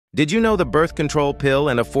Did you know the birth control pill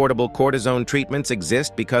and affordable cortisone treatments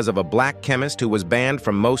exist because of a black chemist who was banned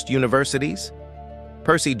from most universities?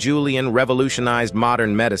 Percy Julian revolutionized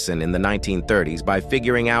modern medicine in the 1930s by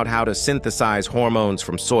figuring out how to synthesize hormones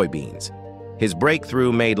from soybeans. His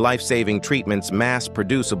breakthrough made life-saving treatments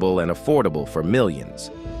mass-producible and affordable for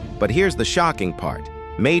millions. But here's the shocking part.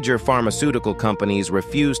 Major pharmaceutical companies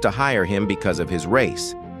refused to hire him because of his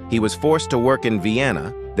race. He was forced to work in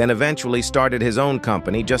Vienna, then eventually started his own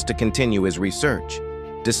company just to continue his research.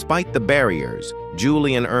 Despite the barriers,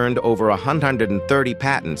 Julian earned over 130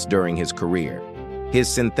 patents during his career. His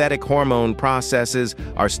synthetic hormone processes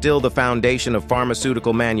are still the foundation of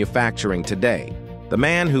pharmaceutical manufacturing today. The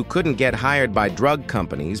man who couldn't get hired by drug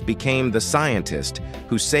companies became the scientist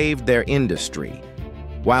who saved their industry.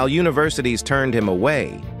 While universities turned him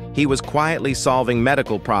away, he was quietly solving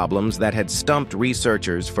medical problems that had stumped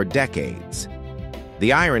researchers for decades.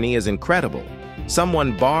 The irony is incredible.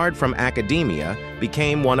 Someone barred from academia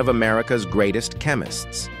became one of America's greatest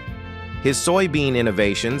chemists. His soybean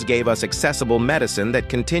innovations gave us accessible medicine that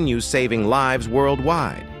continues saving lives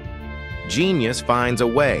worldwide. Genius finds a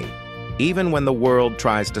way, even when the world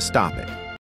tries to stop it.